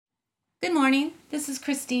Good morning. This is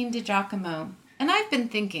Christine DiGiacomo, and I've been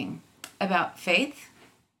thinking about faith,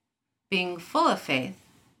 being full of faith,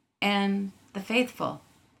 and the faithful.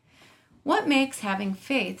 What makes having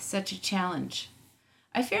faith such a challenge?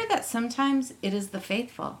 I fear that sometimes it is the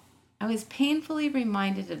faithful. I was painfully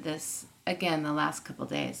reminded of this again the last couple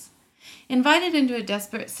days. Invited into a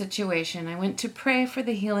desperate situation, I went to pray for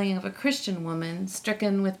the healing of a Christian woman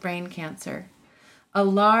stricken with brain cancer. A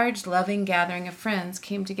large, loving gathering of friends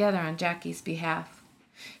came together on Jackie's behalf.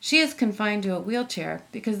 She is confined to a wheelchair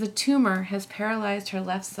because the tumor has paralyzed her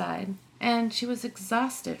left side, and she was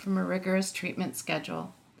exhausted from a rigorous treatment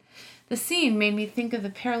schedule. The scene made me think of the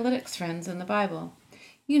paralytics' friends in the Bible.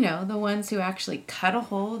 You know, the ones who actually cut a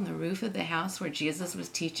hole in the roof of the house where Jesus was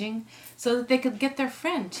teaching so that they could get their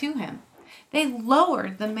friend to him. They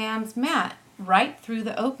lowered the man's mat right through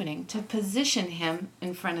the opening to position him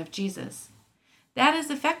in front of Jesus. That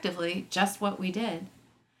is effectively just what we did.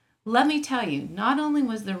 Let me tell you, not only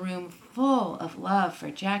was the room full of love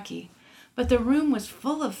for Jackie, but the room was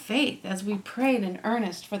full of faith as we prayed in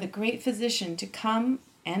earnest for the great physician to come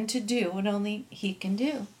and to do what only he can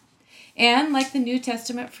do. And like the New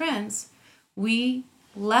Testament friends, we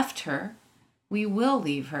will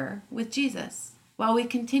leave her with Jesus while we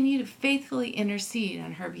continue to faithfully intercede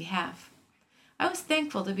on her behalf. I was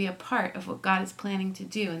thankful to be a part of what God is planning to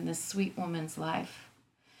do in this sweet woman's life.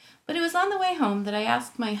 But it was on the way home that I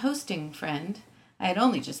asked my hosting friend, I had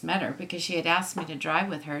only just met her because she had asked me to drive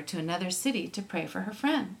with her to another city to pray for her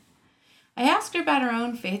friend. I asked her about her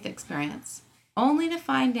own faith experience, only to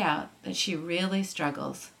find out that she really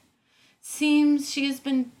struggles. Seems she has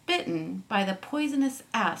been bitten by the poisonous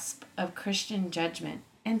asp of Christian judgment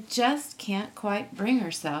and just can't quite bring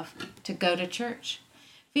herself to go to church,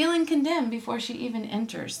 feeling condemned before she even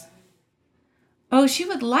enters. Oh, she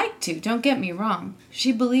would like to, don't get me wrong.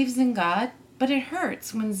 She believes in God, but it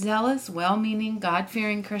hurts when zealous, well-meaning,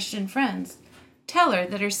 God-fearing Christian friends tell her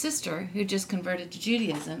that her sister, who just converted to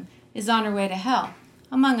Judaism, is on her way to hell,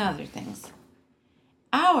 among other things.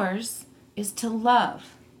 Ours is to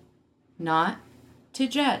love, not to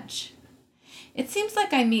judge. It seems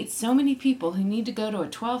like I meet so many people who need to go to a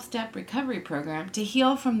 12-step recovery program to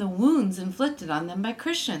heal from the wounds inflicted on them by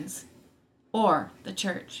Christians or the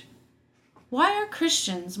church. Why are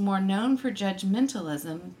Christians more known for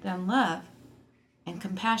judgmentalism than love and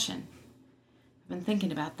compassion? I've been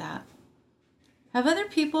thinking about that. Have other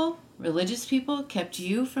people, religious people, kept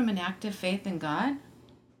you from an active faith in God?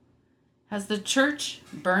 Has the church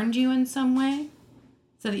burned you in some way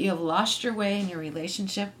so that you have lost your way in your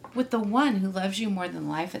relationship with the one who loves you more than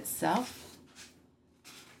life itself?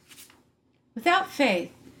 Without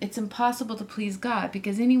faith, it's impossible to please God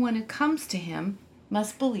because anyone who comes to him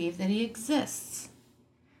must believe that he exists.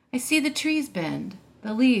 I see the trees bend,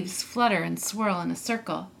 the leaves flutter and swirl in a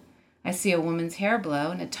circle. I see a woman's hair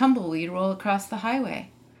blow and a tumbleweed roll across the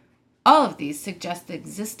highway. All of these suggest the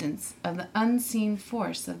existence of the unseen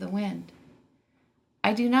force of the wind.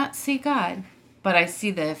 I do not see God, but I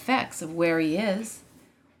see the effects of where he is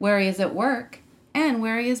at work, and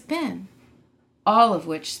where he has been, all of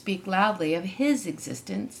which speak loudly of his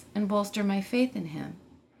existence and bolster my faith in him.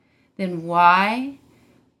 Then why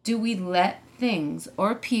do we let things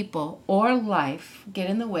or people or life get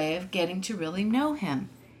in the way of getting to really know him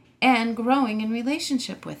and growing in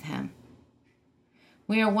relationship with him?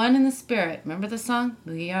 We are one in the Spirit. Remember the song?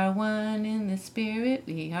 We are one in the Spirit,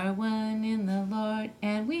 we are one in the Lord,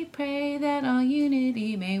 and we pray that all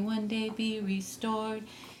unity may one day be restored.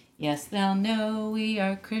 Yes, they'll know we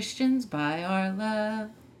are Christians by our love.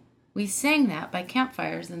 We sang that by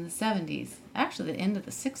campfires in the 70s, actually the end of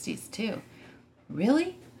the 60s too.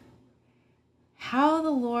 Really? How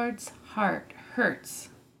the Lord's heart hurts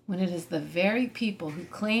when it is the very people who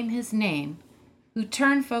claim his name who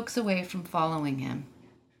turn folks away from following him.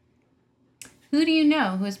 Who do you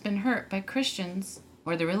know who has been hurt by Christians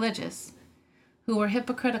or the religious who were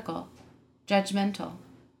hypocritical, judgmental,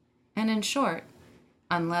 and in short,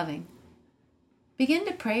 unloving? Begin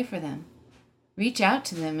to pray for them. Reach out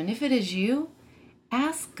to them, and if it is you,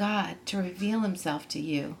 ask God to reveal himself to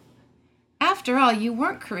you. After all, you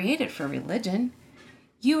weren't created for religion.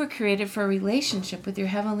 You were created for a relationship with your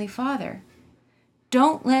Heavenly Father.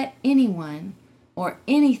 Don't let anyone or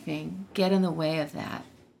anything get in the way of that.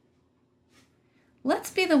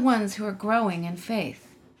 Let's be the ones who are growing in faith.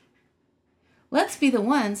 Let's be the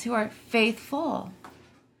ones who are faithful.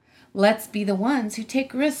 Let's be the ones who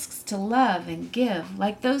take risks to love and give,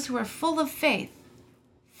 like those who are full of faith,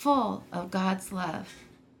 full of God's love.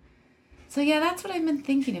 So yeah, that's what I've been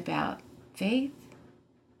thinking about. Faith,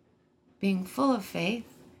 being full of faith,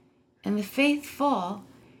 and the faithful,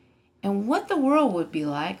 and what the world would be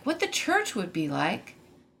like, what the church would be like,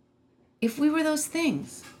 if we were those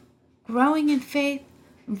things, growing in faith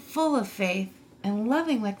and full of faith and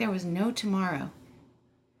loving like there was no tomorrow.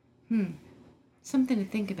 Something to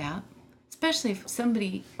think about, especially if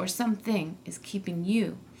somebody or something is keeping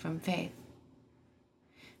you from faith.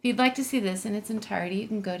 If you'd like to see this in its entirety, you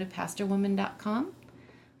can go to pastorwoman.com,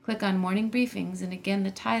 click on Morning Briefings, and again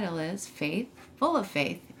the title is Faith, Full of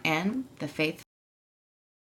Faith, and the Faith